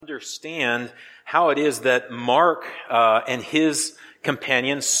understand how it is that Mark and his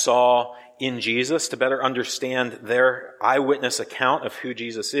companions saw in Jesus, to better understand their eyewitness account of who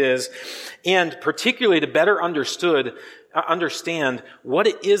Jesus is, and particularly to better understand what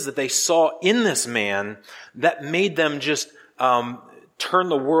it is that they saw in this man that made them just turn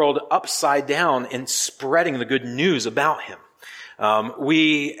the world upside down in spreading the good news about him.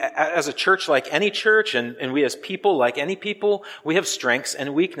 We, as a church like any church, and we as people like any people, we have strengths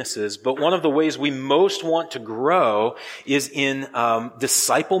and weaknesses. But one of the ways we most want to grow is in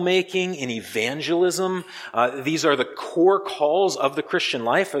disciple making, in evangelism. These are the core calls of the Christian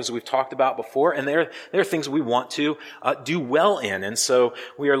life, as we've talked about before, and they're things we want to do well in. And so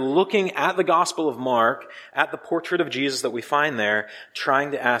we are looking at the Gospel of Mark, at the portrait of Jesus that we find there,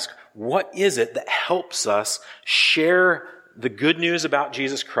 trying to ask, what is it that helps us share the good news about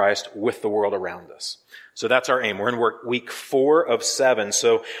Jesus Christ with the world around us? So that's our aim. We're in week 4 of 7.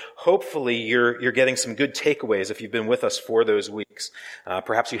 So hopefully you're getting some good takeaways if you've been with us for those weeks.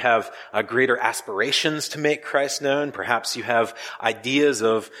 Perhaps you have greater aspirations to make Christ known. Perhaps you have ideas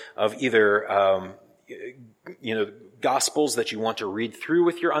of either gospels that you want to read through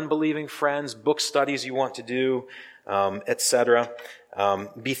with your unbelieving friends, book studies you want to do, etc.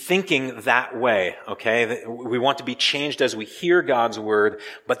 Be thinking that way, okay? We want to be changed as we hear God's word,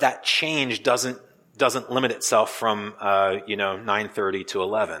 but that change doesn't limit itself from 9:30 to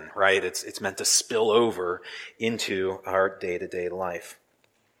 11, right? It's meant to spill over into our day-to-day life.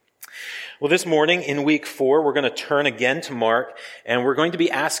 Well, this morning in week 4, we're going to turn again to Mark, and we're going to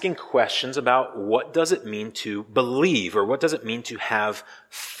be asking questions about what does it mean to believe, or what does it mean to have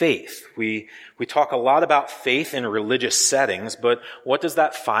faith. We talk a lot about faith in religious settings, but what does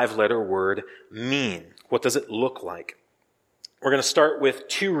that 5-letter word mean? What does it look like? We're going to start with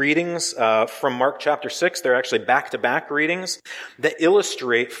 2 readings from Mark chapter 6. They're actually back-to-back readings that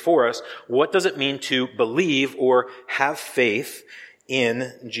illustrate for us what does it mean to believe or have faith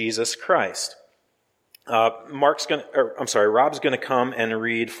in Jesus Christ. Rob's going to come and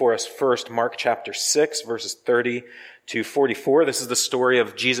read for us first Mark chapter 6, verses 30 to 44. This is the story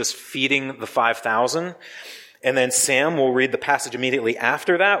of Jesus feeding the 5,000. And then Sam will read the passage immediately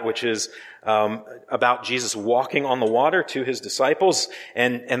after that, which is about Jesus walking on the water to his disciples.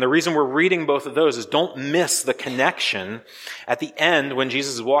 And the reason we're reading both of those is don't miss the connection. At the end, when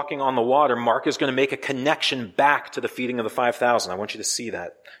Jesus is walking on the water, Mark is going to make a connection back to the feeding of the 5,000. I want you to see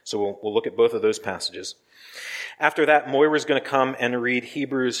that. So we'll look at both of those passages. After that, Moira's going to come and read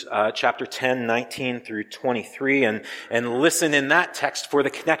Hebrews chapter 10, 19 through 23, and listen in that text for the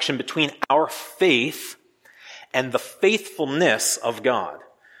connection between our faith and the faithfulness of God.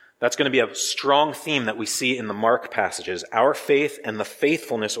 That's going to be a strong theme that we see in the Mark passages, our faith and the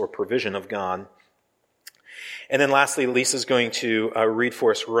faithfulness or provision of God. And then lastly, Lisa's going to read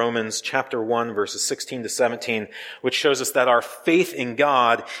for us Romans chapter 1, verses 16 to 17, which shows us that our faith in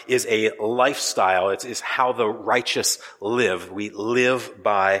God is a lifestyle. It's how the righteous live. We live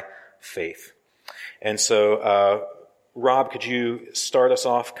by faith. And so, Rob, could you start us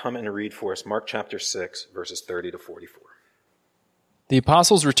off? Come and read for us Mark chapter 6, verses 30 to 44. The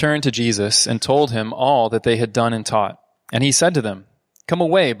apostles returned to Jesus and told him all that they had done and taught. And he said to them, "Come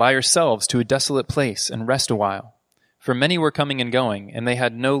away by yourselves to a desolate place and rest a while." For many were coming and going, and they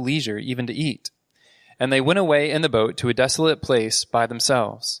had no leisure even to eat. And they went away in the boat to a desolate place by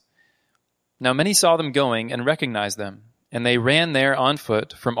themselves. Now many saw them going and recognized them, and they ran there on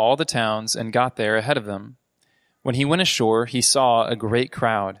foot from all the towns and got there ahead of them. When he went ashore, he saw a great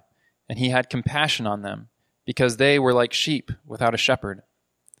crowd, and he had compassion on them, because they were like sheep without a shepherd.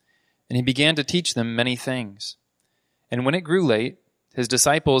 And he began to teach them many things. And when it grew late, his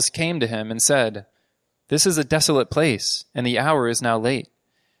disciples came to him and said, "This is a desolate place, and the hour is now late.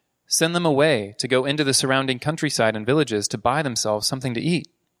 Send them away to go into the surrounding countryside and villages to buy themselves something to eat."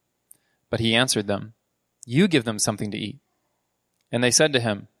 But he answered them, "You give them something to eat." And they said to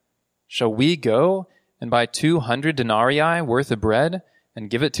him, "Shall we go and buy 200 denarii worth of bread and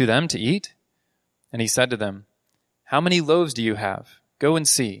give it to them to eat?" And he said to them, "How many loaves do you have? Go and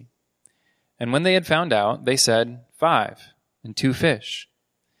see." And when they had found out, they said, 5, and 2 fish.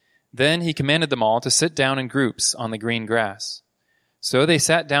 Then he commanded them all to sit down in groups on the green grass. So they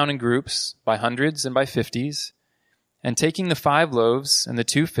sat down in groups by hundreds and by 50s. And taking the 5 loaves and the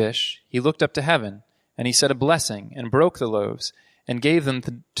 2 fish, he looked up to heaven, and he said a blessing, and broke the loaves, and gave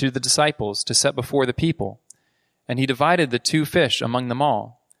them to the disciples to set before the people. And he divided the 2 fish among them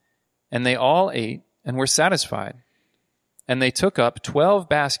all. And they all ate and were satisfied. And they took up 12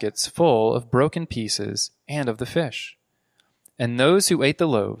 baskets full of broken pieces and of the fish. And those who ate the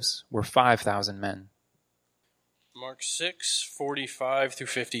loaves were 5,000 men. Mark 6:45 through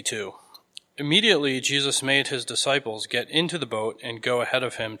 52. Immediately Jesus made his disciples get into the boat and go ahead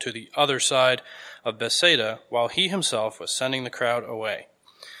of him to the other side of Bethsaida, while he himself was sending the crowd away.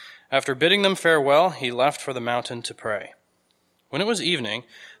 After bidding them farewell, he left for the mountain to pray. When it was evening,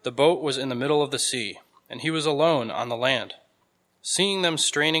 the boat was in the middle of the sea, and he was alone on the land. Seeing them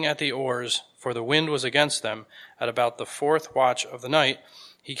straining at the oars, for the wind was against them, at about the 4th watch of the night,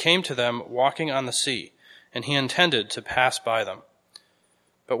 he came to them walking on the sea, and he intended to pass by them.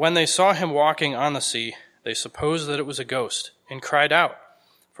 But when they saw him walking on the sea, they supposed that it was a ghost, and cried out,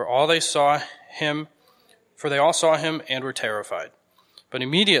 for they all saw him and were terrified. But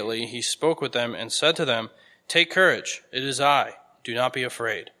immediately he spoke with them and said to them, "Take courage, it is I, do not be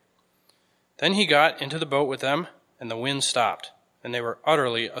afraid." Then he got into the boat with them, and the wind stopped, and they were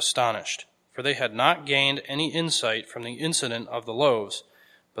utterly astonished, for they had not gained any insight from the incident of the loaves,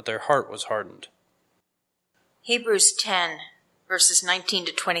 but their heart was hardened. Hebrews 10, verses 19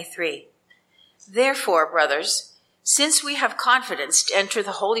 to 23. Therefore, brothers, since we have confidence to enter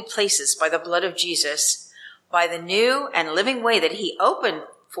the holy places by the blood of Jesus, by the new and living way that he opened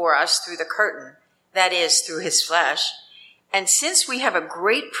for us through the curtain, that is, through his flesh, and since we have a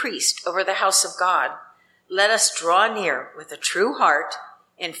great priest over the house of God, let us draw near with a true heart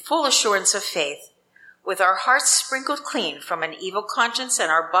in full assurance of faith, with our hearts sprinkled clean from an evil conscience and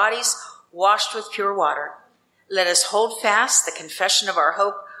our bodies washed with pure water. Let us hold fast the confession of our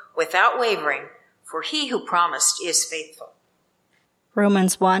hope without wavering, for he who promised is faithful.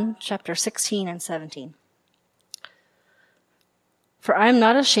 Romans 1, chapter 16 and 17. For I am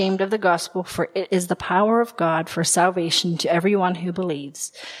not ashamed of the gospel, for it is the power of God for salvation to everyone who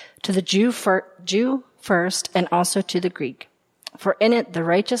believes, to the Jew first and also to the Greek. For in it the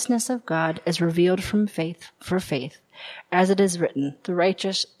righteousness of God is revealed from faith for faith, as it is written, the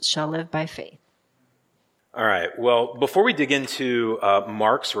righteous shall live by faith. All right. Well, before we dig into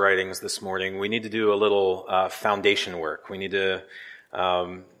Mark's writings this morning, we need to do a little foundation work. We need to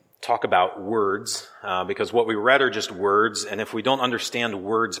talk about words, because what we read are just words, and if we don't understand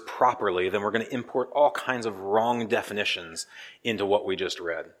words properly, then we're going to import all kinds of wrong definitions into what we just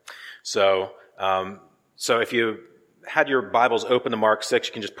read. So if you had your Bibles open to Mark 6,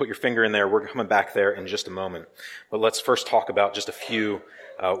 you can just put your finger in there. We're coming back there in just a moment. But let's first talk about just a few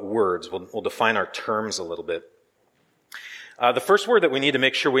words. We'll define our terms a little bit. The first word that we need to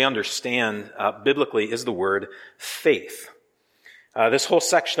make sure we understand biblically is the word faith. This whole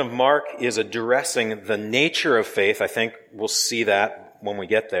section of Mark is addressing the nature of faith. I think we'll see that when we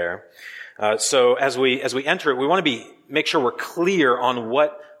get there. So as we enter it, we want to make sure we're clear on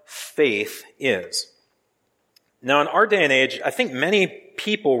what faith is. Now, in our day and age, I think many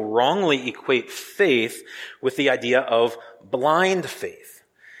people wrongly equate faith with the idea of blind faith.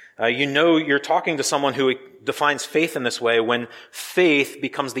 You're talking to someone who defines faith in this way when faith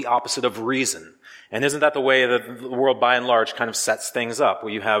becomes the opposite of reason. And isn't that the way that the world by and large kind of sets things up,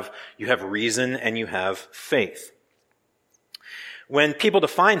 where you have reason and you have faith? When people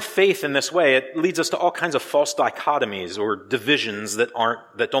define faith in this way, it leads us to all kinds of false dichotomies or divisions that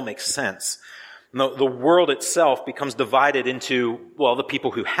don't make sense. The world itself becomes divided into, the people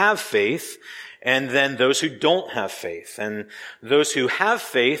who have faith and then those who don't have faith. And those who have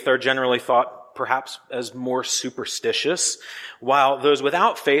faith are generally thought perhaps as more superstitious, while those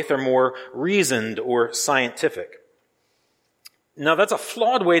without faith are more reasoned or scientific. Now, that's a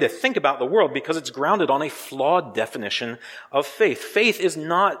flawed way to think about the world because it's grounded on a flawed definition of faith. Faith is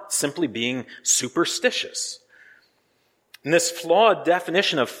not simply being superstitious. And this flawed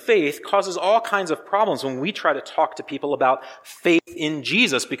definition of faith causes all kinds of problems when we try to talk to people about faith in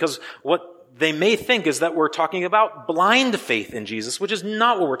Jesus, because what they may think is that we're talking about blind faith in Jesus, which is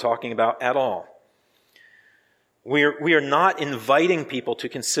not what we're talking about at all. We are not inviting people to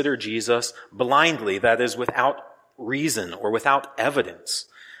consider Jesus blindly, that is, without reason or without evidence.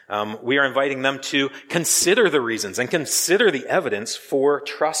 We are inviting them to consider the reasons and consider the evidence for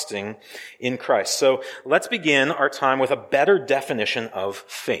trusting in Christ. So let's begin our time with a better definition of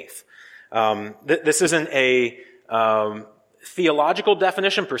faith. This isn't a theological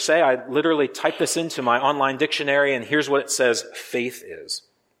definition per se. I literally typed this into my online dictionary, and here's what it says faith is.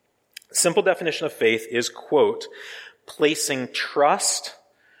 Simple definition of faith is, quote, placing trust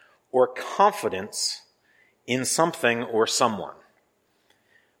or confidence in something or someone.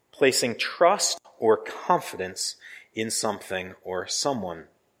 Placing trust or confidence in something or someone.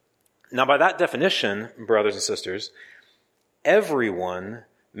 Now, by that definition, brothers and sisters, everyone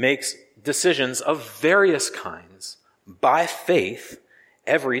makes decisions of various kinds by faith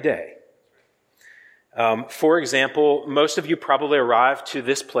every day. For example, most of you probably arrived to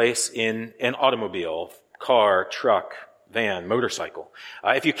this place in an automobile, car, truck, van, motorcycle.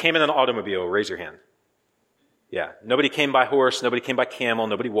 If you came in an automobile, raise your hand. Yeah. Nobody came by horse. Nobody came by camel.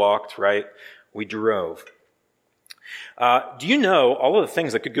 Nobody walked, right? We drove. Do you know all of the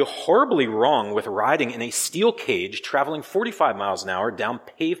things that could go horribly wrong with riding in a steel cage traveling 45 miles an hour down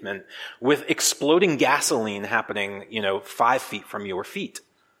pavement with exploding gasoline happening, 5 feet from your feet?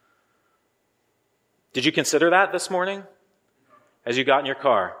 Did you consider that this morning as you got in your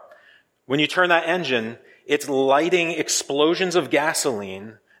car? When you turn that engine, it's lighting explosions of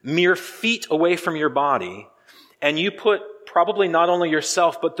gasoline mere feet away from your body, and you put probably not only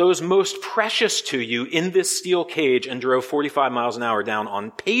yourself, but those most precious to you in this steel cage and drove 45 miles an hour down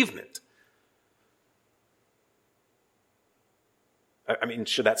on pavement. I mean,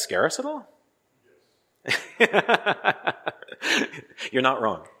 should that scare us at all? You're not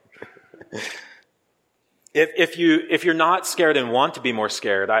wrong. If you're not scared and want to be more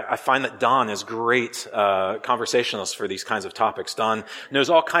scared, I find that Don is great conversationalist for these kinds of topics. Don knows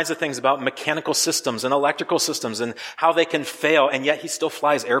all kinds of things about mechanical systems and electrical systems and how they can fail, and yet he still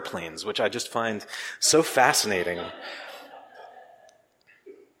flies airplanes, which I just find so fascinating.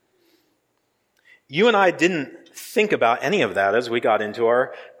 You and I didn't think about any of that as we got into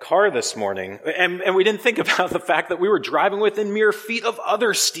our car this morning. And we didn't think about the fact that we were driving within mere feet of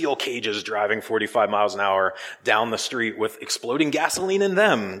other steel cages driving 45 miles an hour down the street with exploding gasoline in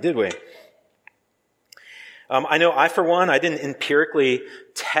them, did we? I know for one, I didn't empirically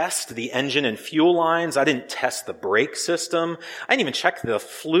test the engine and fuel lines. I didn't test the brake system. I didn't even check the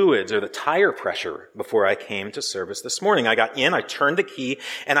fluids or the tire pressure before I came to service this morning. I got in, I turned the key,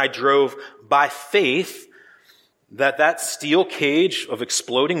 and I drove by faith that steel cage of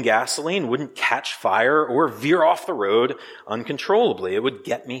exploding gasoline wouldn't catch fire or veer off the road uncontrollably. It would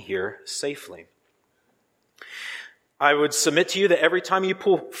get me here safely. I would submit to you that every time you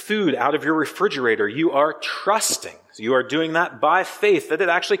pull food out of your refrigerator, you are trusting. You are doing that by faith that it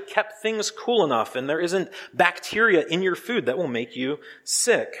actually kept things cool enough and there isn't bacteria in your food that will make you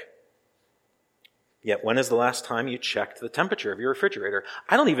sick. Yet when is the last time you checked the temperature of your refrigerator?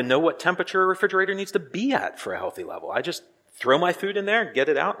 I don't even know what temperature a refrigerator needs to be at for a healthy level. I just throw my food in there, get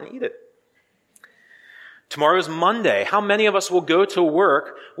it out, and eat it. Tomorrow's Monday. How many of us will go to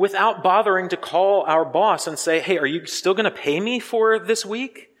work without bothering to call our boss and say, hey, are you still going to pay me for this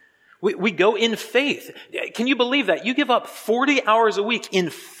week? We go in faith. Can you believe that? You give up 40 hours a week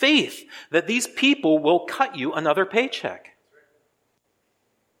in faith that these people will cut you another paycheck.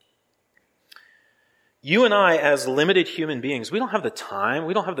 You and I, as limited human beings, we don't have the time,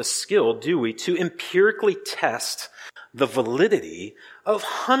 we don't have the skill, do we, to empirically test the validity of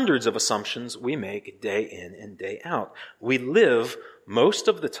hundreds of assumptions we make day in and day out. We live most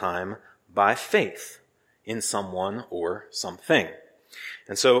of the time by faith in someone or something.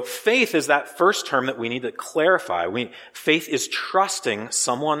 And so faith is that first term that we need to clarify. Faith is trusting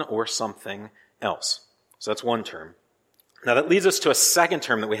someone or something else. So that's one term. Now that leads us to a second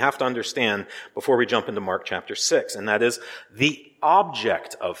term that we have to understand before we jump into Mark chapter 6, and that is the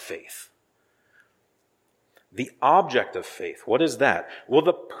object of faith. The object of faith. What is that? Well,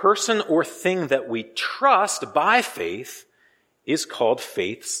 the person or thing that we trust by faith is called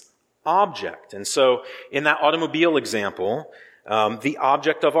faith's object. And so in that automobile example, the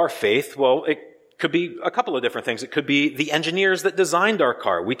object of our faith, well, it could be a couple of different things. It could be the engineers that designed our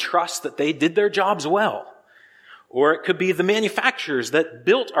car. We trust that they did their jobs well. Or it could be the manufacturers that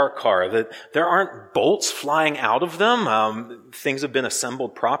built our car, that there aren't bolts flying out of them. Things have been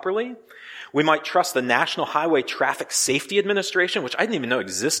assembled properly. We might trust the National Highway Traffic Safety Administration, which I didn't even know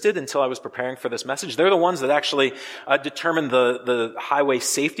existed until I was preparing for this message. They're the ones that actually determine the highway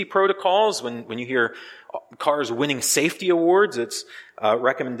safety protocols. When you hear cars winning safety awards, it's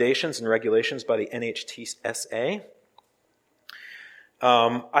recommendations and regulations by the NHTSA.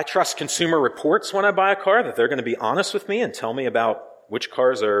 I trust Consumer Reports when I buy a car, that they're going to be honest with me and tell me about which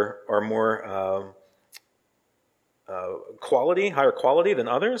cars are more higher quality than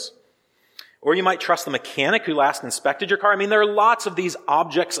others. Or you might trust the mechanic who last inspected your car. I mean, there are lots of these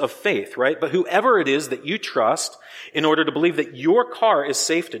objects of faith, right? But whoever it is that you trust in order to believe that your car is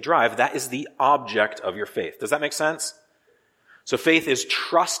safe to drive, that is the object of your faith. Does that make sense? So faith is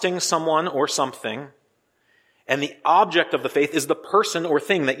trusting someone or something, and the object of the faith is the person or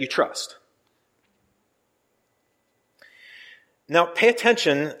thing that you trust. Now, pay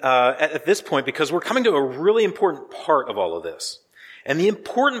attention at this point, because we're coming to a really important part of all of this. And the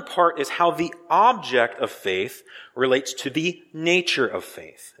important part is how the object of faith relates to the nature of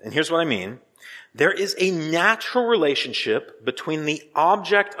faith. And here's what I mean. There is a natural relationship between the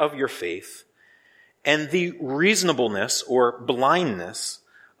object of your faith and the reasonableness or blindness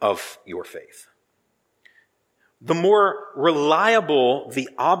of your faith. the more reliable the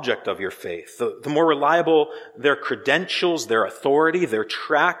object of your faith, the more reliable their credentials, their authority, their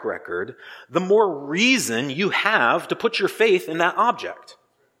track record, the more reason you have to put your faith in that object.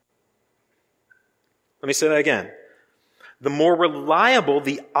 Let me say that again. The more reliable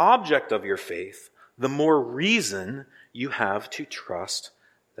the object of your faith, the more reason you have to trust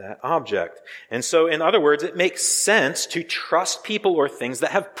that object. And so, in other words, it makes sense to trust people or things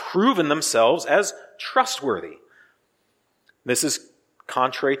that have proven themselves as trustworthy. This is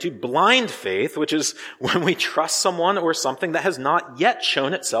contrary to blind faith, which is when we trust someone or something that has not yet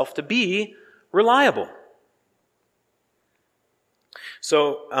shown itself to be reliable.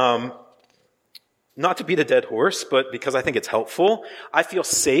 So, not to beat a dead horse, but because I think it's helpful, I feel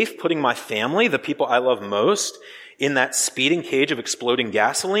safe putting my family, the people I love most, in that speeding cage of exploding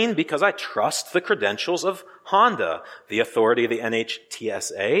gasoline because I trust the credentials of Honda, the authority of the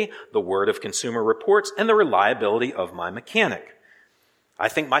NHTSA, the word of Consumer Reports, and the reliability of my mechanic. I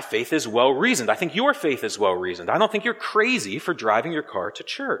think my faith is well-reasoned. I think your faith is well-reasoned. I don't think you're crazy for driving your car to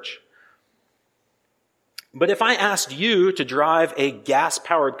church. But if I asked you to drive a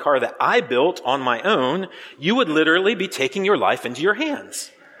gas-powered car that I built on my own, you would literally be taking your life into your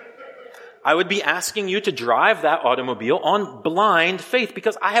hands. I would be asking you to drive that automobile on blind faith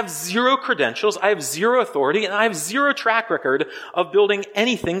because I have zero credentials, I have zero authority, and I have zero track record of building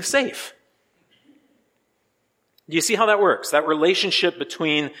anything safe. Do you see how that works? That relationship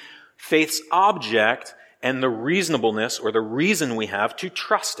between faith's object and the reasonableness or the reason we have to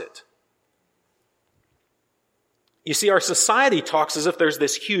trust it. You see, our society talks as if there's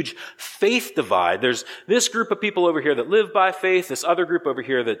this huge faith divide. There's this group of people over here that live by faith, this other group over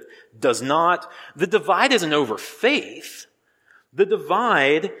here that does not. The divide isn't over faith. The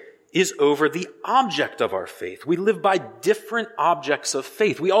divide is over the object of our faith. We live by different objects of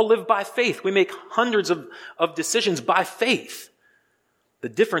faith. We all live by faith. We make hundreds of decisions by faith. The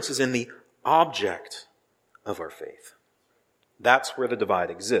difference is in the object of our faith. That's where the divide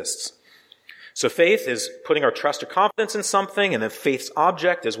exists. So faith is putting our trust or confidence in something, and then faith's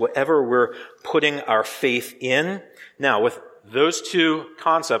object is whatever we're putting our faith in. Now, with those two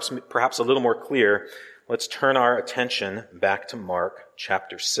concepts perhaps a little more clear, let's turn our attention back to Mark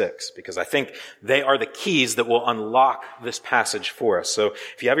chapter 6, because I think they are the keys that will unlock this passage for us. So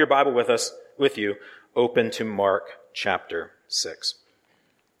if you have your Bible with you, open to Mark chapter 6.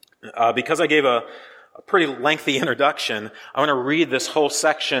 Because I gave a pretty lengthy introduction, I want to read this whole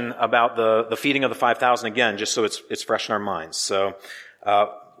section about the feeding of the 5,000 again, just so it's fresh in our minds. So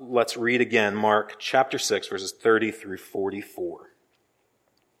let's read again Mark chapter 6, verses 30 through 44.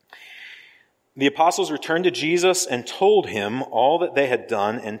 The apostles returned to Jesus and told him all that they had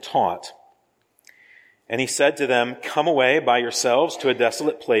done and taught. And he said to them, "Come away by yourselves to a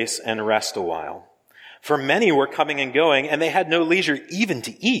desolate place and rest a while." For many were coming and going, and they had no leisure even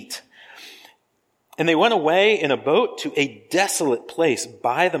to eat. And they went away in a boat to a desolate place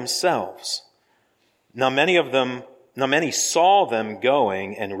by themselves. Now many saw them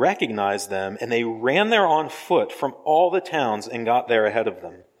going and recognized them, and they ran there on foot from all the towns and got there ahead of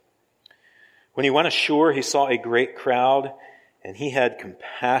them. When he went ashore, he saw a great crowd, and he had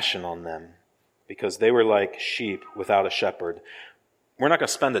compassion on them, because they were like sheep without a shepherd. We're not going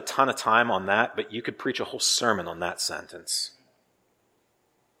to spend a ton of time on that, but you could preach a whole sermon on that sentence.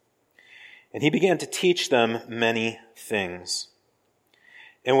 And he began to teach them many things.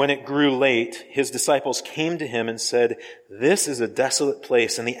 And when it grew late, his disciples came to him and said, "This is a desolate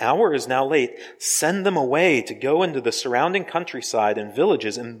place, and the hour is now late. Send them away to go into the surrounding countryside and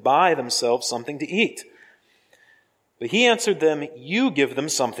villages and buy themselves something to eat." But he answered them, "You give them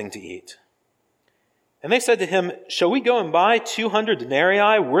something to eat." And they said to him, "Shall we go and buy 200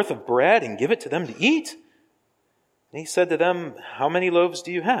 denarii worth of bread and give it to them to eat?" And he said to them, "How many loaves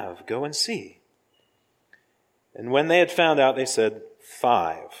do you have? Go and see." And when they had found out, they said,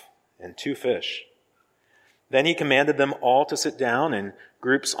 5, and 2 fish. Then he commanded them all to sit down in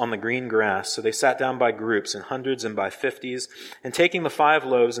groups on the green grass. So they sat down by groups, in hundreds and by 50s. And taking the 5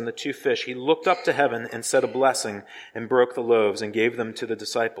 loaves and the 2 fish, he looked up to heaven and said a blessing and broke the loaves and gave them to the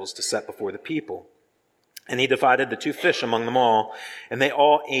disciples to set before the people. And he divided the 2 fish among them all, and they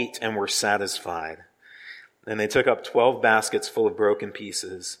all ate and were satisfied. And they took up 12 baskets full of broken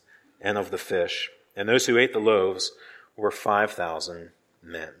pieces and of the fish. And those who ate the loaves were 5,000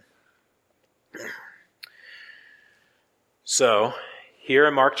 men. So, here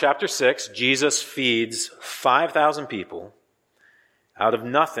in Mark chapter 6, Jesus feeds 5,000 people out of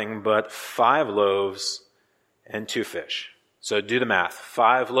nothing but 5 loaves and 2 fish. So do the math.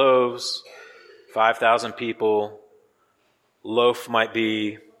 5 loaves, 5,000 people. Loaf might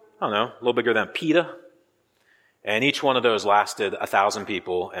be, a little bigger than pita. And each one of those lasted 1,000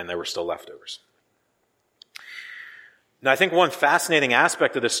 people, and there were still leftovers. Now, I think one fascinating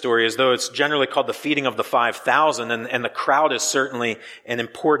aspect of this story is, though it's generally called the feeding of the 5,000, and the crowd is certainly an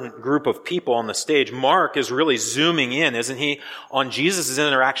important group of people on the stage, Mark is really zooming in, isn't he, on Jesus'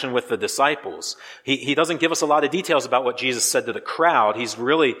 interaction with the disciples. He doesn't give us a lot of details about what Jesus said to the crowd. He's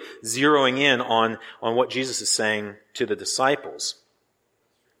really zeroing in on what Jesus is saying to the disciples.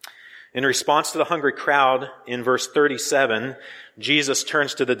 In response to the hungry crowd, in verse 37, Jesus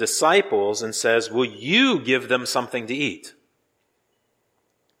turns to the disciples and says, "Will you give them something to eat?"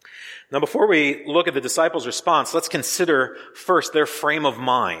 Now, before we look at the disciples' response, let's consider first their frame of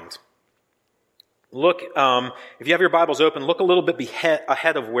mind. Look, if you have your Bibles open, look a little bit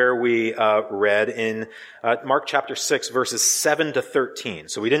ahead of where we read in Mark chapter 6, verses 7 to 13.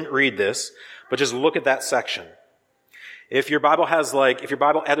 So we didn't read this, but just look at that section. If your Bible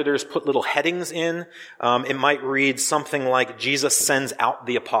editors put little headings in, it might read something like, Jesus sends out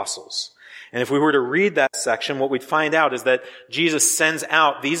the apostles. And if we were to read that section, what we'd find out is that Jesus sends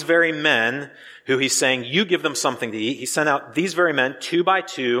out these very men who he's saying, you give them something to eat. He sent out these very men 2 by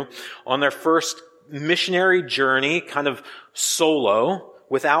 2 on their first missionary journey, kind of solo,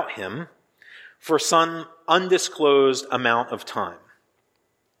 without him, for some undisclosed amount of time.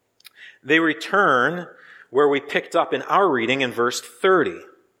 They return where we picked up in our reading in verse 30.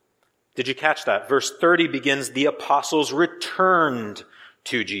 Did you catch that? Verse 30 begins, the apostles returned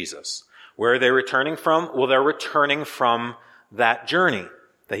to Jesus. Where are they returning from? Well, they're returning from that journey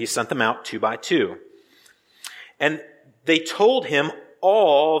that he sent them out 2 by 2. And they told him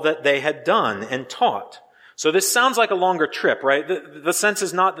all that they had done and taught. So this sounds like a longer trip, right? The sense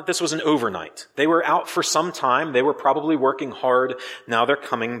is not that this was an overnight. They were out for some time. They were probably working hard. Now they're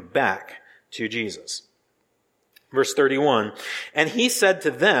coming back to Jesus. Verse 31, and he said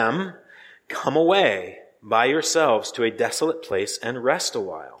to them, come away by yourselves to a desolate place and rest a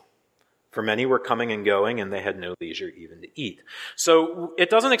while. For many were coming and going, and they had no leisure even to eat. So it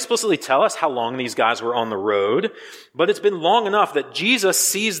doesn't explicitly tell us how long these guys were on the road, but it's been long enough that Jesus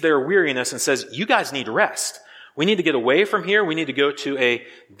sees their weariness and says, you guys need rest. We need to get away from here. We need to go to a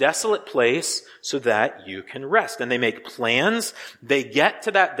desolate place so that you can rest. And they make plans. They get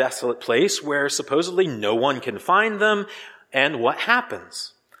to that desolate place where supposedly no one can find them. And what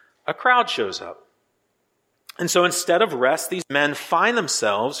happens? A crowd shows up. And so instead of rest, these men find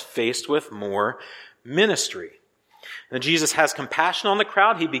themselves faced with more ministry. And Jesus has compassion on the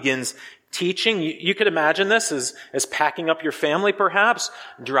crowd. He begins teaching. You could imagine this as packing up your family, perhaps,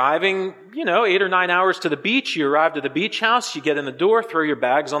 driving, 8 or 9 hours to the beach. You arrive to the beach house, you get in the door, throw your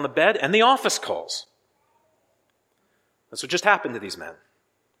bags on the bed, and the office calls. That's what just happened to these men.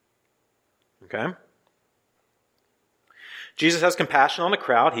 Okay? Jesus has compassion on the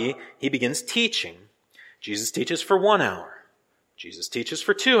crowd. He begins teaching. Jesus teaches for 1 hour. Jesus teaches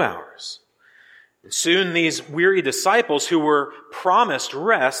for 2 hours. And soon these weary disciples who were promised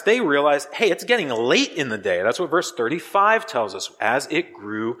rest, they realize, hey, it's getting late in the day. That's what verse 35 tells us, as it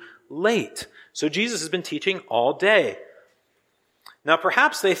grew late. So Jesus has been teaching all day. Now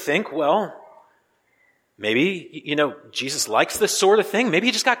perhaps they think, well, maybe, Jesus likes this sort of thing. Maybe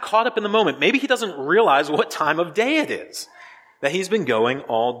he just got caught up in the moment. Maybe he doesn't realize what time of day it is, that he's been going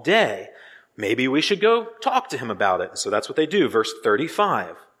all day. Maybe we should go talk to him about it. And so that's what they do. Verse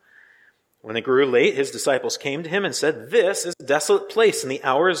 35. When it grew late, his disciples came to him and said, this is a desolate place and the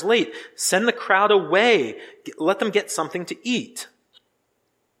hour is late. Send the crowd away. Let them get something to eat.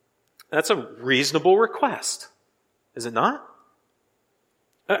 That's a reasonable request, is it not?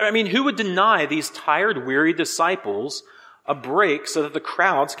 I mean, who would deny these tired, weary disciples a break so that the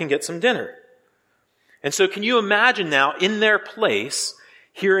crowds can get some dinner? And so can you imagine now, in their place,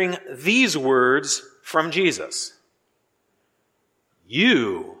 hearing these words from Jesus?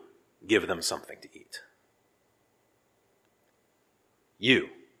 You give them something to eat. You.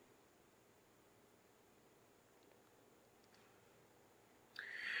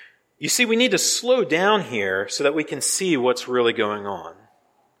 You see, we need to slow down here so that we can see what's really going on.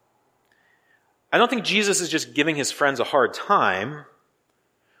 I don't think Jesus is just giving his friends a hard time.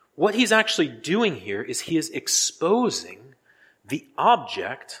 What he's actually doing here is he is exposing the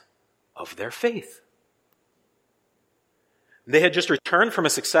object of their faith. They had just returned from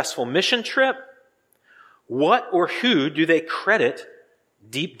a successful mission trip. What or who do they credit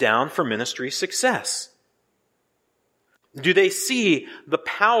deep down for ministry success? Do they see the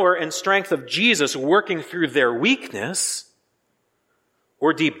power and strength of Jesus working through their weakness?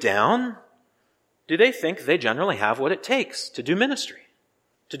 Or deep down, do they think they generally have what it takes to do ministry,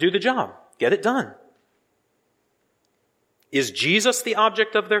 to do the job, get it done? Is Jesus the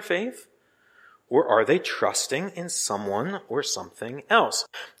object of their faith? or are they trusting in someone or something else?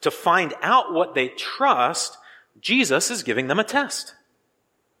 To find out what they trust, Jesus is giving them a test.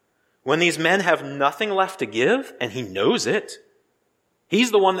 When these men have nothing left to give, and he knows it,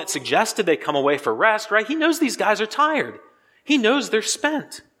 he's the one that suggested they come away for rest, right? He knows these guys are tired. He knows they're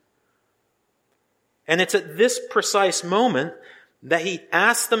spent. And it's at this precise moment that he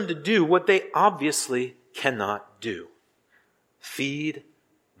asks them to do what they obviously cannot do. Feed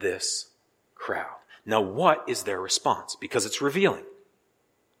this crowd. Now, what is their response? Because it's revealing.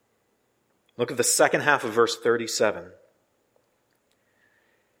 Look at the second half of verse 37.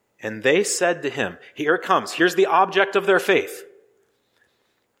 And they said to him, here it comes, here's the object of their faith.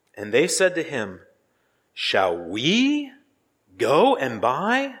 And they said to him, shall we go and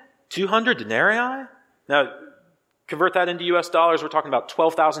buy 200 denarii? Now, convert that into US dollars, we're talking about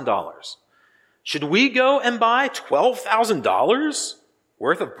 $12,000. Should we go and buy $12,000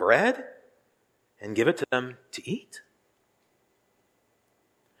 worth of bread and give it to them to eat?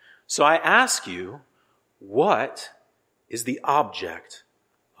 So I ask you, what is the object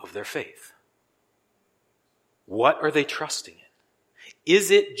of their faith? What are they trusting in? Is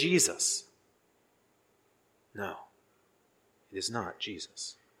it Jesus? No, it is not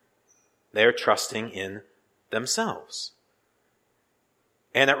Jesus. They are trusting in themselves.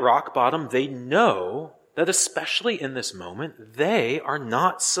 And at rock bottom, they know that especially in this moment, they are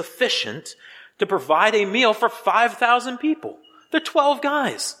not sufficient to provide a meal for 5,000 people. They're 12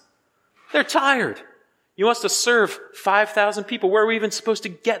 guys. They're tired. You want us to serve 5,000 people. Where are we even supposed to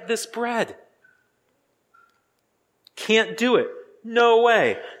get this bread? Can't do it. No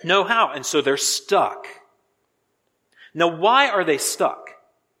way. No how. And so they're stuck. Now, why are they stuck?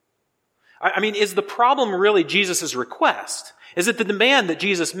 I mean, is the problem really Jesus' request? Is it the demand that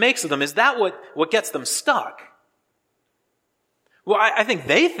Jesus makes of them? Is that what gets them stuck? Well, I think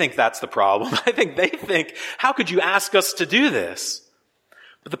they think that's the problem. I think they think, how could you ask us to do this?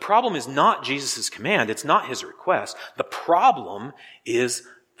 But the problem is not Jesus' command. It's not his request. The problem is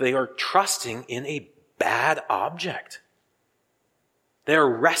they are trusting in a bad object. They are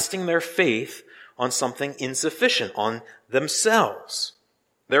resting their faith on something insufficient, on themselves.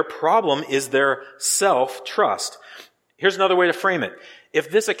 Their problem is their self-trust. Here's another way to frame it.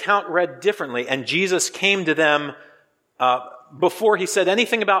 If this account read differently and Jesus came to them before he said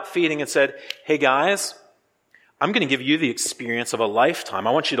anything about feeding and said, hey guys, I'm going to give you the experience of a lifetime.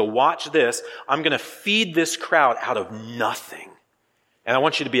 I want you to watch this. I'm going to feed this crowd out of nothing. And I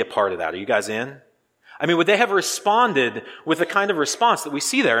want you to be a part of that. Are you guys in? I mean, would they have responded with the kind of response that we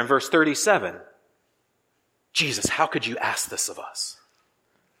see there in verse 37? Jesus, how could you ask this of us?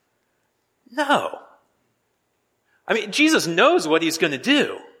 No. I mean, Jesus knows what he's going to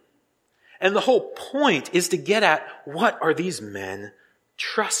do. And the whole point is to get at, what are these men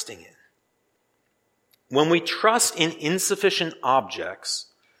trusting in? When we trust in insufficient objects,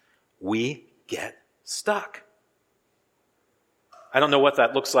 we get stuck. I don't know what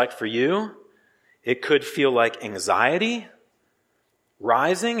that looks like for you. It could feel like anxiety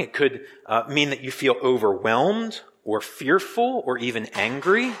rising. It could mean that you feel overwhelmed or fearful or even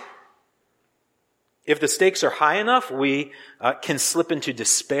angry. If the stakes are high enough, we can slip into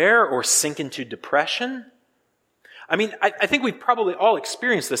despair or sink into depression. I mean, I think we've probably all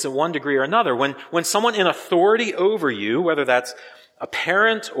experienced this in one degree or another. When someone in authority over you, whether that's a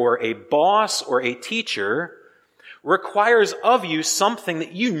parent or a boss or a teacher, requires of you something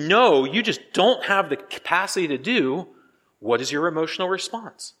that you know you just don't have the capacity to do, what is your emotional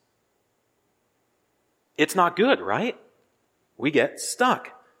response? It's not good, right? We get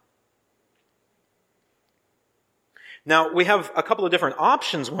stuck. Now, we have a couple of different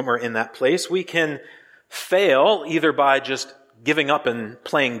options when we're in that place. We can fail either by just giving up and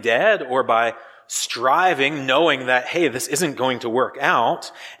playing dead or by striving, knowing that, hey, this isn't going to work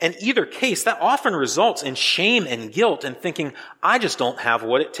out. In either case, that often results in shame and guilt and thinking, I just don't have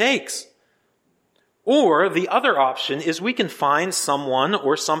what it takes. Or the other option is we can find someone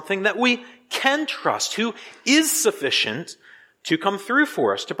or something that we can trust, who is sufficient to come through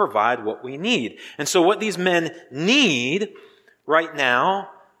for us, to provide what we need. And so what these men need right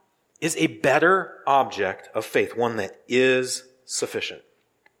now is a better object of faith, one that is sufficient.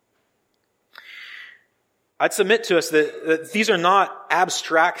 I'd submit to us that these are not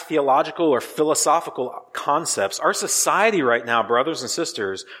abstract theological or philosophical concepts. Our society right now, brothers and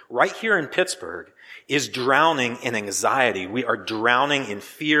sisters, right here in Pittsburgh, is drowning in anxiety. We are drowning in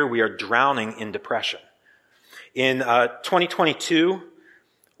fear. We are drowning in depression. In 2022,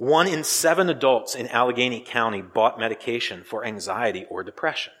 1 in 7 adults in Allegheny County bought medication for anxiety or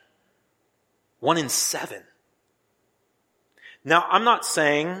depression. 1 in 7. Now, I'm not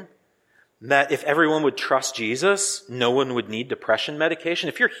saying that if everyone would trust Jesus, no one would need depression medication.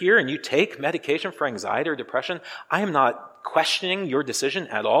 If you're here and you take medication for anxiety or depression, I am not questioning your decision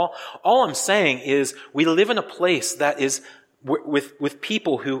at all. All I'm saying is we live in a place that is with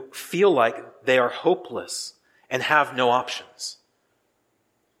people who feel like they are hopeless and have no options.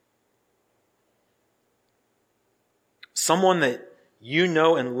 Someone that you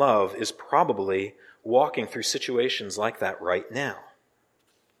know and love is probably walking through situations like that right now.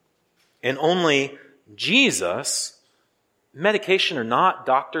 And only Jesus, medication or not,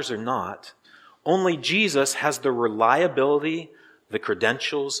 doctors or not, only Jesus has the reliability, the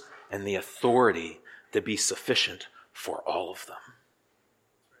credentials, and the authority to be sufficient for all of them.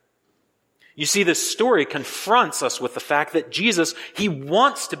 You see, this story confronts us with the fact that Jesus, he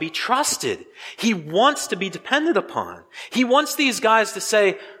wants to be trusted. He wants to be depended upon. He wants these guys to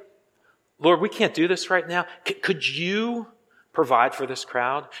say, Lord, we can't do this right now. Could you provide for this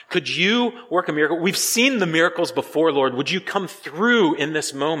crowd? Could you work a miracle? We've seen the miracles before, Lord. Would you come through in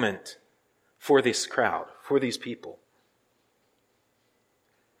this moment for this crowd, for these people?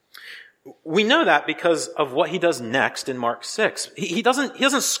 We know that because of what he does next in Mark 6. He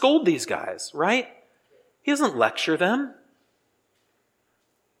doesn't scold these guys, right? He doesn't lecture them.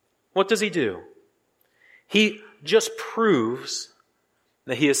 What does he do? He just proves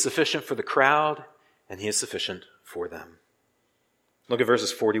that he is sufficient for the crowd and he is sufficient for them. Look at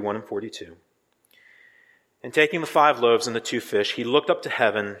verses 41 and 42. And taking the 5 loaves and the 2 fish, he looked up to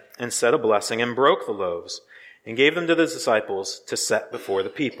heaven and said a blessing and broke the loaves and gave them to the disciples to set before the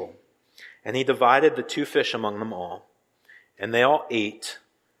people. And he divided the 2 fish among them all. And they all ate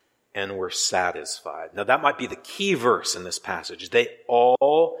and were satisfied. Now that might be the key verse in this passage. They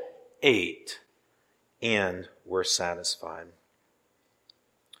all ate and were satisfied.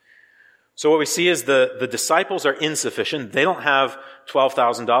 So what we see is the disciples are insufficient. They don't have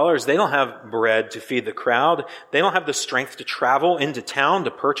 $12,000. They don't have bread to feed the crowd. They don't have the strength to travel into town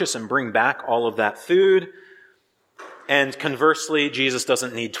to purchase and bring back all of that food. And conversely, Jesus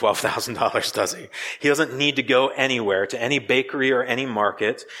doesn't need $12,000, does he? He doesn't need to go anywhere, to any bakery or any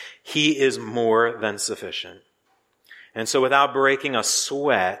market. He is more than sufficient. And so without breaking a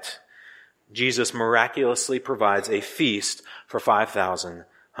sweat, Jesus miraculously provides a feast for 5,000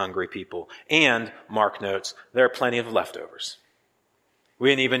 hungry people. And, Mark notes, there are plenty of leftovers. We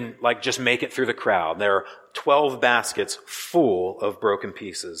didn't even just make it through the crowd. There are 12 baskets full of broken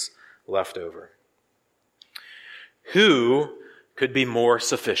pieces left over. Who could be more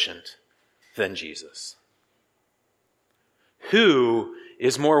sufficient than Jesus? Who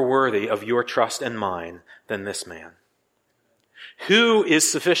is more worthy of your trust and mine than this man? Who is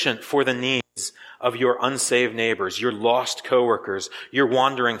sufficient for the needs of your unsaved neighbors, your lost coworkers, your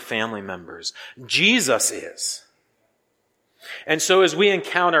wandering family members? Jesus is. And so as we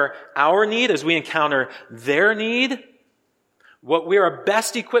encounter our need, as we encounter their need, what we are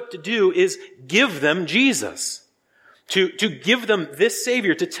best equipped to do is give them Jesus. To give them this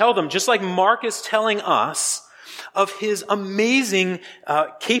Savior, to tell them, just like Mark is telling us, of his amazing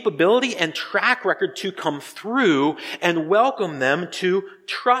capability and track record to come through and welcome them to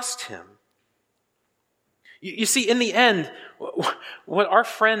trust him. You see, in the end, what our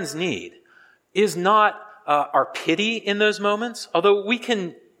friends need is not our pity in those moments, although we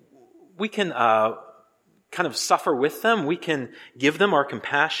can kind of suffer with them. We can give them our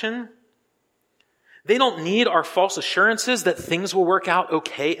compassion. They don't need our false assurances that things will work out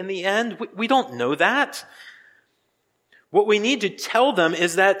okay in the end. We don't know that. What we need to tell them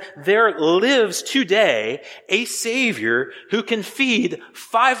is that there lives today a Savior who can feed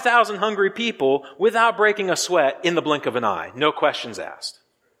 5,000 hungry people without breaking a sweat in the blink of an eye. No questions asked.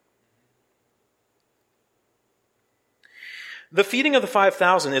 The feeding of the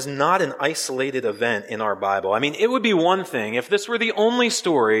 5,000 is not an isolated event in our Bible. I mean, it would be one thing if this were the only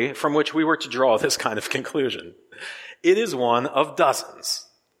story from which we were to draw this kind of conclusion. It is one of dozens.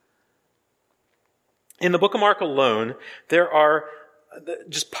 In the book of Mark alone, there are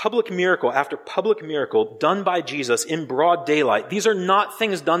just public miracle after public miracle done by Jesus in broad daylight. These are not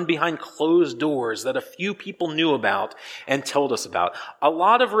things done behind closed doors that a few people knew about and told us about. A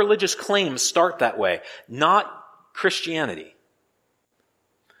lot of religious claims start that way, not Christianity.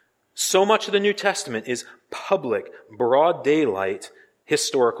 So much of the New Testament is public, broad daylight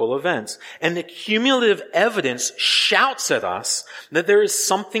historical events. And the cumulative evidence shouts at us that there is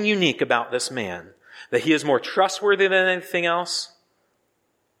something unique about this man, that he is more trustworthy than anything else,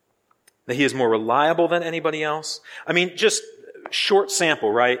 that he is more reliable than anybody else. I mean, just short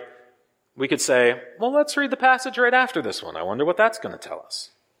sample, right? We could say, well, let's read the passage right after this one. I wonder what that's going to tell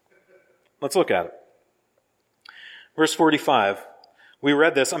us. Let's look at it. Verse 45. We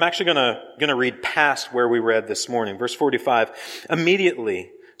read this. I'm actually going to read past where we read this morning. Verse 45.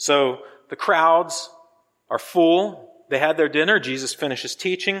 Immediately. So the crowds are full. They had their dinner. Jesus finishes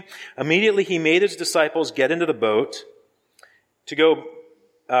teaching. Immediately he made his disciples get into the boat to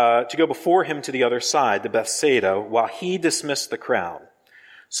go before him to the other side, to Bethsaida, while he dismissed the crowd.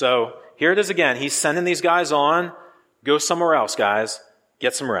 So here it is again. He's sending these guys on. Go somewhere else, guys.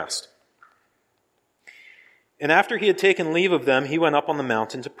 Get some rest. And after he had taken leave of them, he went up on the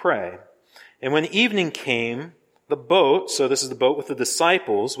mountain to pray. And when evening came, the boat, so this is the boat with the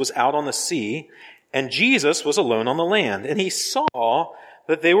disciples, was out on the sea, and Jesus was alone on the land. And he saw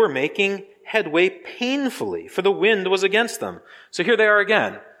that they were making headway painfully, for the wind was against them. So here they are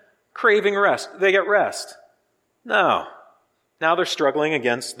again, craving rest. They get rest. No. Now they're struggling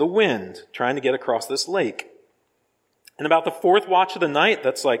against the wind, trying to get across this lake. And about the fourth watch of the night,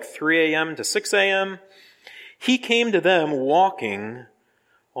 that's like 3 a.m. to 6 a.m., he came to them walking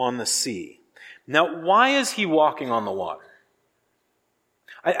on the sea. Now, why is he walking on the water?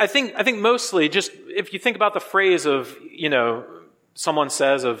 I think mostly just, if you think about the phrase of, someone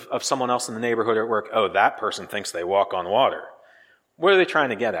says of someone else in the neighborhood or at work, oh, that person thinks they walk on water. What are they trying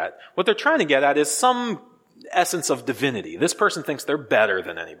to get at? What they're trying to get at is some essence of divinity. This person thinks they're better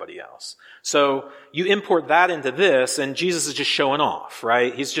than anybody else. So you import that into this, and Jesus is just showing off,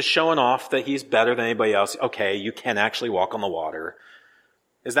 right? He's just showing off that he's better than anybody else. Okay, you can actually walk on the water.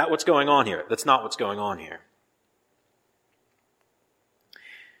 Is that what's going on here? That's not what's going on here.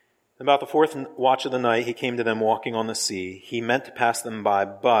 About the fourth watch of the night, he came to them walking on the sea. He meant to pass them by,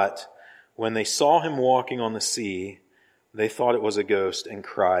 but when they saw him walking on the sea, they thought it was a ghost and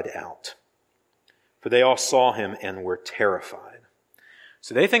cried out. For they all saw him and were terrified.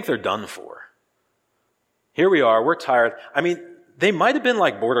 So they think they're done for. Here we are, we're tired. They might have been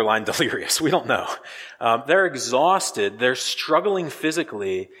like borderline delirious. We don't know. They're exhausted. They're struggling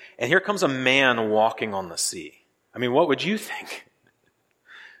physically. And here comes a man walking on the sea. What would you think?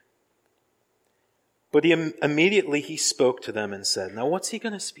 But immediately he spoke to them and said, now what's he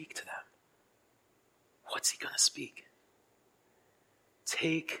going to speak to them? What's he going to speak?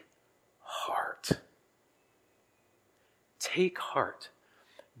 Take heart. Take heart.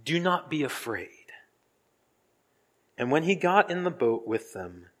 Do not be afraid. And when he got in the boat with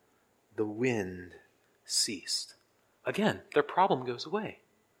them, the wind ceased. Again, their problem goes away.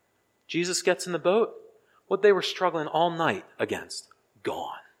 Jesus gets in the boat. What they were struggling all night against,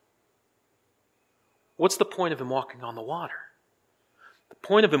 gone. What's the point of him walking on the water? The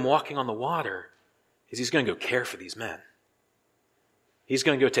point of him walking on the water is he's going to go care for these men. He's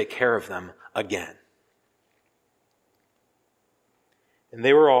going to go take care of them again. And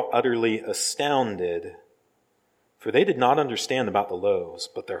they were all utterly astounded, for they did not understand about the loaves,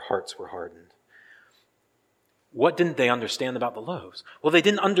 but their hearts were hardened. What didn't they understand about the loaves? Well, they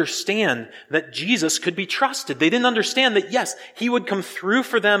didn't understand that Jesus could be trusted. They didn't understand that, yes, he would come through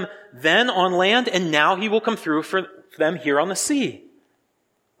for them then on land, and now he will come through for them here on the sea.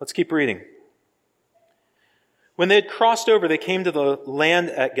 Let's keep reading. When they had crossed over, they came to the land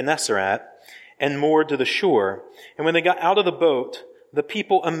at Gennesaret and moored to the shore. And when they got out of the boat, the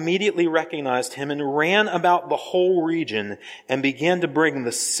people immediately recognized him and ran about the whole region and began to bring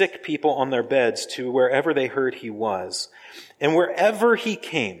the sick people on their beds to wherever they heard he was. And wherever he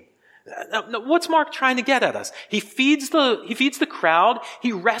came. Now, what's Mark trying to get at us? He feeds the crowd.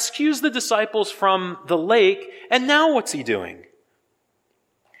 He rescues the disciples from the lake. And now what's he doing?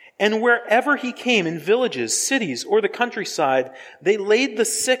 And wherever he came, in villages, cities, or the countryside, they laid the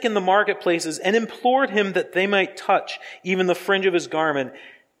sick in the marketplaces and implored him that they might touch even the fringe of his garment.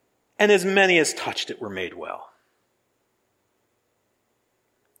 And as many as touched it were made well.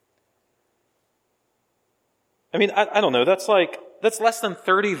 I don't know. That's less than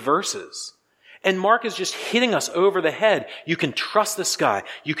 30 verses. And Mark is just hitting us over the head. You can trust this guy.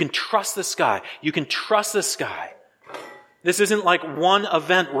 You can trust this guy. You can trust this guy. This isn't like one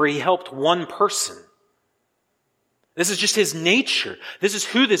event where he helped one person. This is just his nature. This is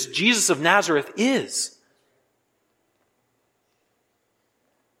who this Jesus of Nazareth is.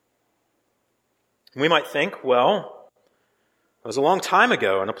 We might think, well, it was a long time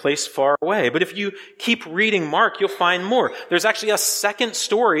ago in a place far away. But if you keep reading Mark, you'll find more. There's actually a second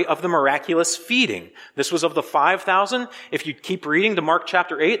story of the miraculous feeding. This was of the 5,000. If you keep reading to Mark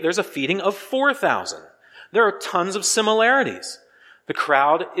chapter 8, there's a feeding of 4,000. There are tons of similarities. The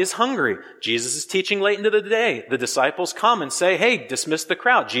crowd is hungry. Jesus is teaching late into the day. The disciples come and say, hey, dismiss the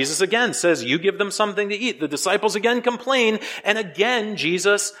crowd. Jesus again says, you give them something to eat. The disciples again complain, and again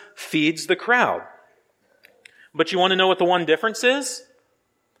Jesus feeds the crowd. But you want to know what the one difference is?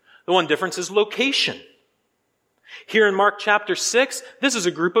 The one difference is location. Here in Mark chapter 6, this is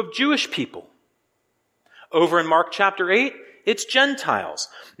a group of Jewish people. Over in Mark chapter 8, it's Gentiles.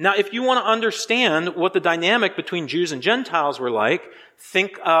 Now, if you want to understand what the dynamic between Jews and Gentiles were like,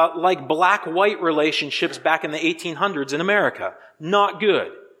 think like black-white relationships back in the 1800s in America. Not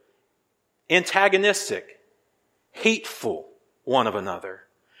good. Antagonistic. Hateful one of another.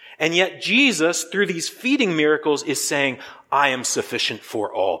 And yet Jesus, through these feeding miracles, is saying, I am sufficient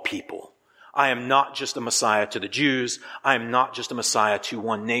for all people. I am not just a Messiah to the Jews. I am not just a Messiah to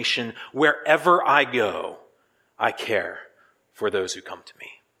one nation. Wherever I go, I care for those who come to me.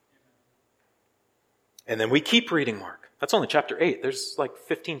 And then we keep reading Mark. That's only chapter 8. There's like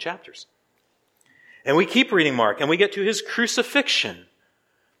 15 chapters. And we keep reading Mark, and we get to his crucifixion.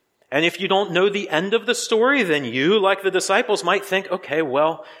 And if you don't know the end of the story, then you, like the disciples, might think, okay,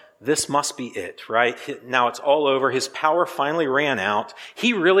 well, this must be it, right? Now it's all over. His power finally ran out.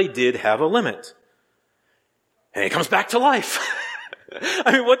 He really did have a limit. And he comes back to life.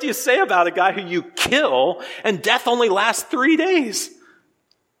 I mean, what do you say about a guy who you kill and death only lasts 3 days?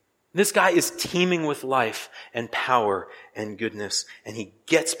 This guy is teeming with life and power and goodness, and he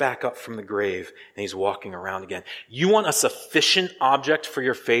gets back up from the grave and he's walking around again. You want a sufficient object for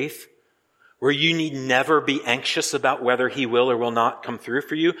your faith where you need never be anxious about whether he will or will not come through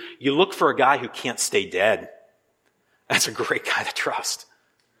for you? You look for a guy who can't stay dead. That's a great guy to trust.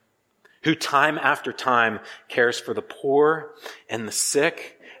 Who time after time cares for the poor and the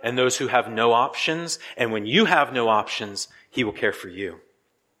sick and those who have no options. And when you have no options, he will care for you.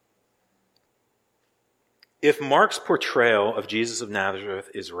 If Mark's portrayal of Jesus of Nazareth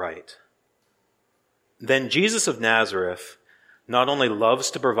is right, then Jesus of Nazareth not only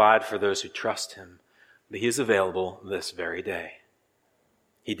loves to provide for those who trust him, but he is available this very day.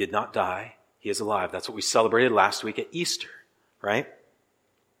 He did not die. He is alive. That's what we celebrated last week at Easter, right?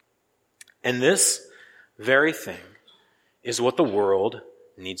 And this very thing is what the world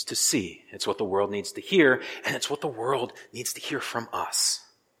needs to see. It's what the world needs to hear, and it's what the world needs to hear from us.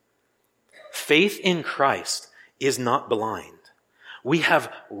 Faith in Christ is not blind. We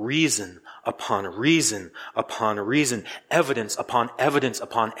have reason upon reason upon reason, evidence upon evidence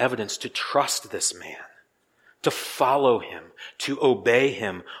upon evidence to trust this man, to follow him, to obey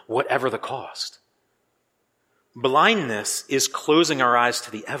him, whatever the cost. Blindness is closing our eyes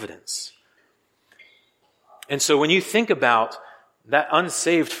to the evidence. And so when you think about that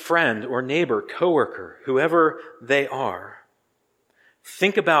unsaved friend or neighbor, coworker, whoever they are,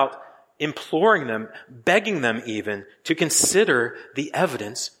 think about imploring them, begging them even, to consider the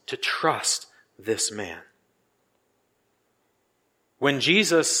evidence to trust this man. When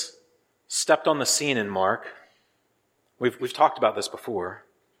Jesus stepped on the scene in Mark, we've talked about this before,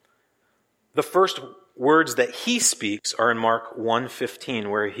 the first words that he speaks are in Mark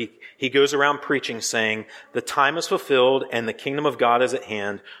 1:15, where he goes around preaching saying, the time is fulfilled and the kingdom of God is at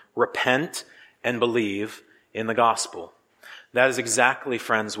hand. Repent and believe in the gospel. That is exactly,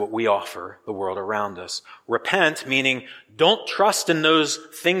 friends, what we offer the world around us. Repent, meaning don't trust in those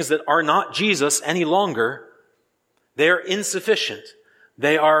things that are not Jesus any longer. They are insufficient.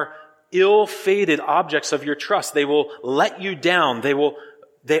 They are ill-fated objects of your trust. They will let you down.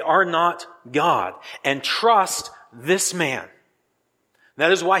 They are not God. And trust this man.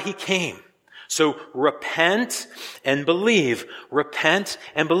 That is why he came. So repent and believe. Repent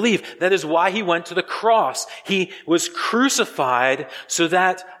and believe. That is why he went to the cross. He was crucified so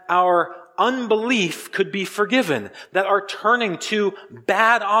that our unbelief could be forgiven, that our turning to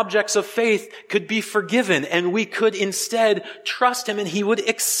bad objects of faith could be forgiven, and we could instead trust him and he would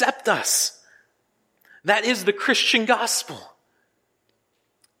accept us. That is the Christian gospel.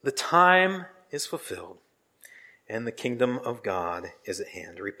 The time is fulfilled and the kingdom of God is at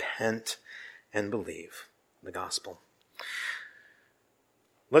hand. Repent and believe the gospel.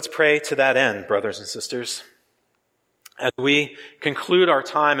 Let's pray to that end, brothers and sisters. As we conclude our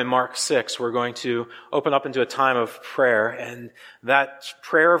time in Mark 6, we're going to open up into a time of prayer, and that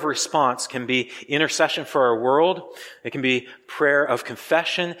prayer of response can be intercession for our world. It can be prayer of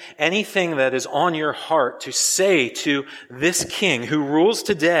confession, anything that is on your heart to say to this King who rules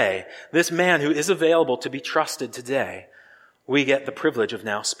today, this man who is available to be trusted today. We get the privilege of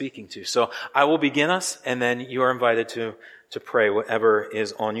now speaking to. So I will begin us, and then you are invited to pray whatever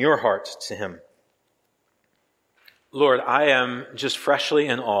is on your heart to him. Lord, I am just freshly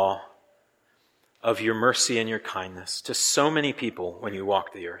in awe of your mercy and your kindness to so many people when you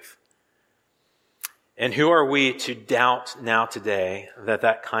walk the earth. And who are we to doubt now today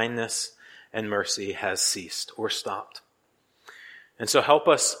that kindness and mercy has ceased or stopped? And so help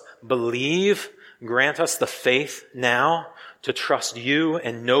us believe, grant us the faith now to trust you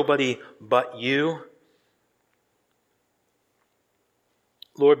and nobody but you.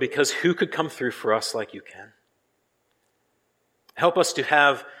 Lord, because who could come through for us like you can? Help us to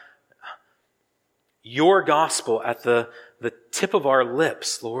have your gospel at the tip of our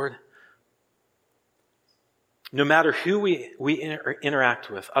lips, Lord. No matter who we interact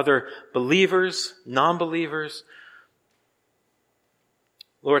with, other believers, non-believers,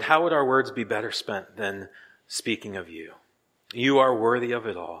 Lord, how would our words be better spent than speaking of you? You are worthy of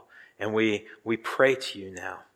it all, and we pray to you now.